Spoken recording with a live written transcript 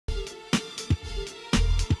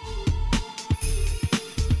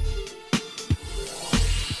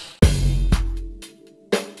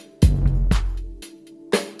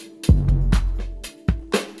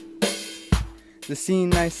the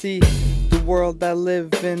scene I see, the world I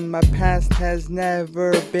live in. My past has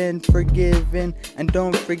never been forgiven. And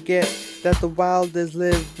don't forget that the wild is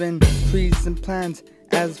living. Trees and plants,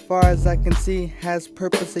 as far as I can see, has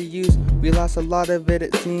purpose of use. We lost a lot of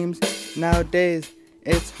it seems. Nowadays,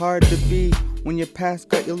 it's hard to be. When your past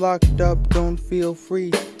got you locked up, don't feel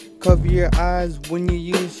free. Cover your eyes when you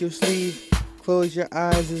use your sleeve. Close your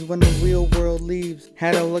eyes is when the real world leaves.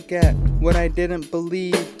 Had a look at what I didn't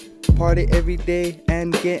believe. Party every day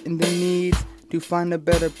and get in the needs to find a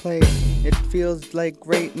better place. It feels like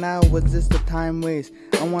right now was just a time waste.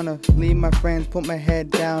 I wanna leave my friends, put my head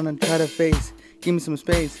down and try to face. Give me some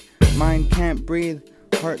space, mind can't breathe.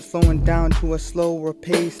 Heart slowing down to a slower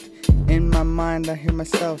pace. In my mind I hear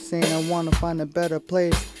myself saying I wanna find a better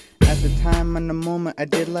place. At the time and the moment I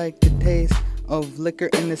did like the taste of liquor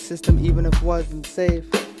in the system even if it wasn't safe.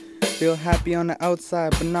 Feel happy on the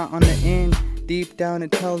outside but not on the end. Deep down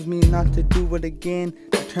it tells me not to do it again.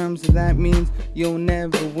 The terms of that means you'll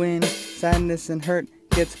never win. Sadness and hurt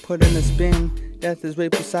gets put in a spin. Death is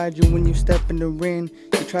right beside you when you step in the ring.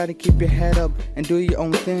 You try to keep your head up and do your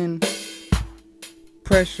own thing.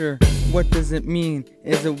 Pressure, what does it mean?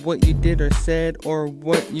 Is it what you did or said or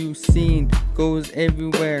what you seen? Goes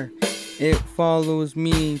everywhere, it follows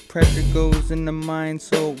me. Pressure goes in the mind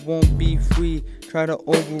so it won't be free. Try to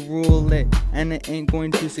overrule it and it ain't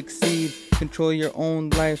going to succeed. Control your own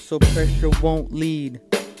life so pressure won't lead.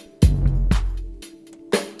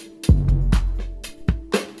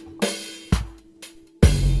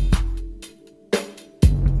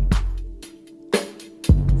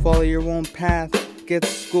 Follow your own path. Get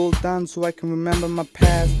school done so I can remember my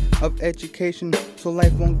past of education so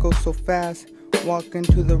life won't go so fast. Walk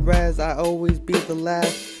into the res, I always be the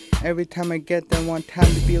last. Every time I get there, want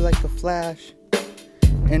time to be like a flash.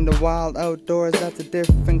 In the wild outdoors, that's a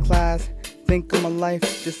different class. Think of my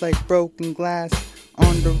life just like broken glass.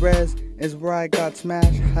 On the res is where I got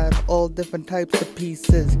smashed. Had all different types of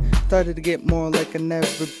pieces. Started to get more like I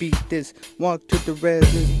never beat this. Walk to the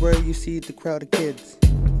res is where you see the crowd of kids.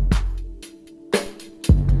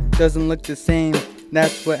 Doesn't look the same.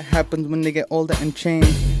 That's what happens when they get older and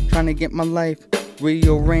change. Trying to get my life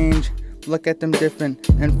rearranged. Look at them different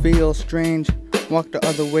and feel strange. Walk the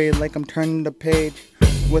other way like I'm turning the page.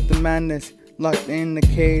 With the madness locked in the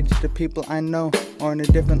cage. The people I know are on a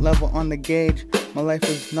different level on the gauge. My life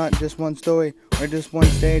is not just one story or just one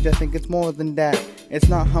stage. I think it's more than that. It's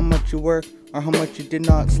not how much you work or how much you did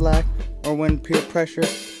not slack, or when peer pressure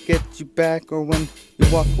gets you back, or when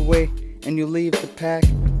you walk away and you leave the pack.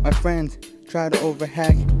 My friends try to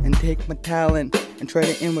overhack and take my talent and trade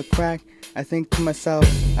it in with crack. I think to myself,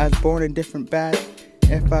 I was born a different batch.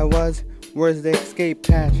 If I was, where's the escape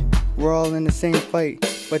hatch? We're all in the same fight,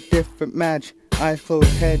 but different match. Eyes closed,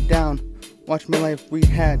 head down, watch my life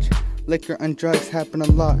rehatch. Liquor and drugs happen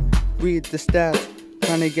a lot. Read the stats,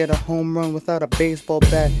 trying to get a home run without a baseball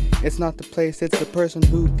bat. It's not the place, it's the person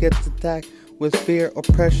who gets attacked with fear or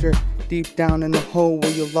pressure. Deep down in the hole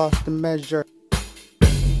where you lost the measure.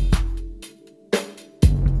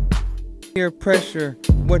 Peer pressure,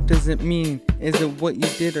 what does it mean? Is it what you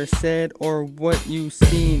did or said or what you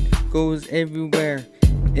seen? Goes everywhere,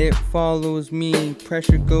 it follows me.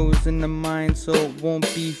 Pressure goes in the mind so it won't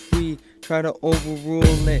be free. Try to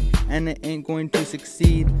overrule it and it ain't going to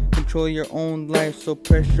succeed. Control your own life so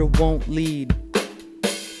pressure won't lead.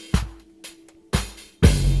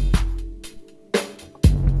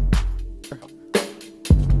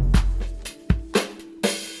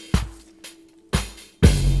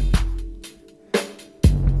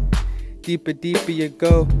 Deeper, deeper you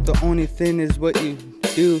go. The only thing is what you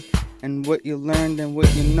do and what you learned and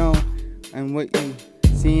what you know and what you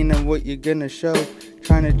seen and what you're gonna show.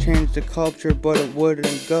 Trying to change the culture but it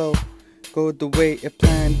wouldn't go the way it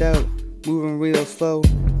planned out. Moving real slow.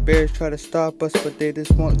 Bears try to stop us but they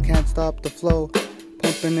just can't stop the flow.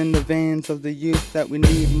 Pumping in the veins of the youth that we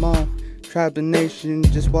need more. Tribe the nation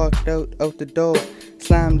just walked out the door.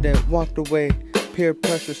 Slammed it, walked away. Peer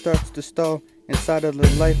pressure starts to stall inside of the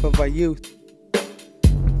life of our youth.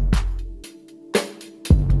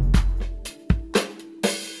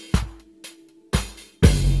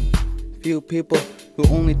 Few people who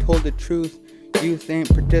only told the truth. Youth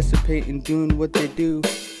ain't participating, doing what they do.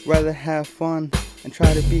 Rather have fun and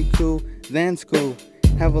try to be cool than school.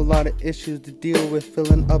 Have a lot of issues to deal with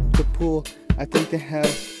filling up the pool. I think they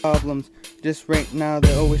have problems. Just right now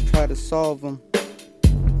they always try to solve them.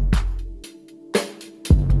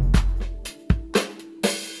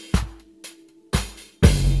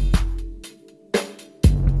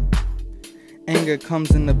 Anger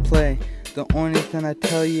comes into play. The only thing I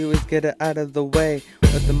tell you is get it out of the way.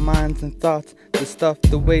 With the minds and thoughts, the stuff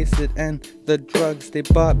they wasted, and the drugs they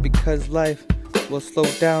bought, because life will slow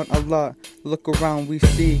down a lot. Look around, we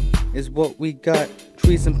see is what we got.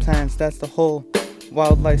 Trees and plants, that's the whole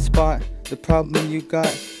wildlife spot. The problem you got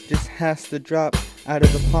just has to drop out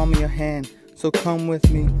of the palm of your hand. So come with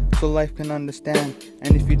me so life can understand.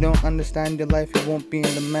 And if you don't understand your life, you won't be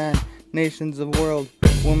in the man. Nations of world,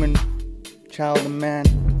 woman, child and man.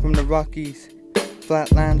 From the Rockies,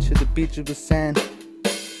 flatlands to the beaches with sand.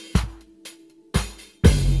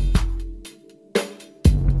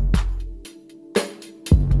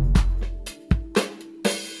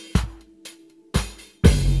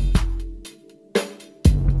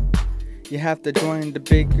 You have to join the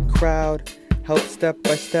bigger crowd. Help step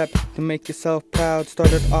by step to make yourself proud.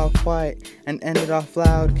 Started off quiet and ended off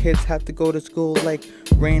loud. Kids have to go to school like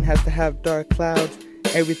rain has to have dark clouds.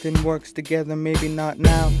 Everything works together, maybe not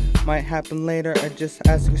now, might happen later, or just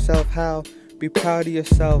ask yourself how. Be proud of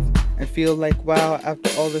yourself and feel like wow after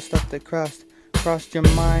all the stuff that crossed your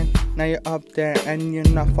mind. Now you're up there and you're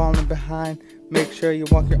not falling behind. Make sure you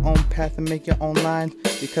walk your own path and make your own lines,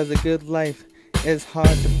 because a good life is hard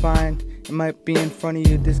to find. It might be in front of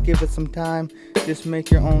you, just give it some time. Just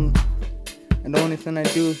make your own. And the only thing I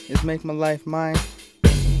do is make my life mine.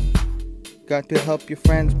 Got to help your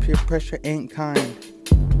friends, peer pressure ain't kind.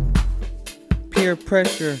 Peer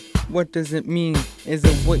pressure, what does it mean? Is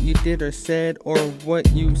it what you did or said, or what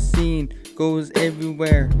you seen? Goes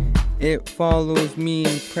everywhere, it follows me.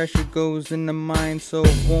 Pressure goes in the mind, so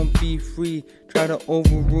it won't be free. Try to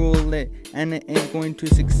overrule it and it ain't going to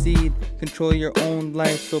succeed. Control your own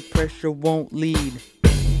life so pressure won't lead.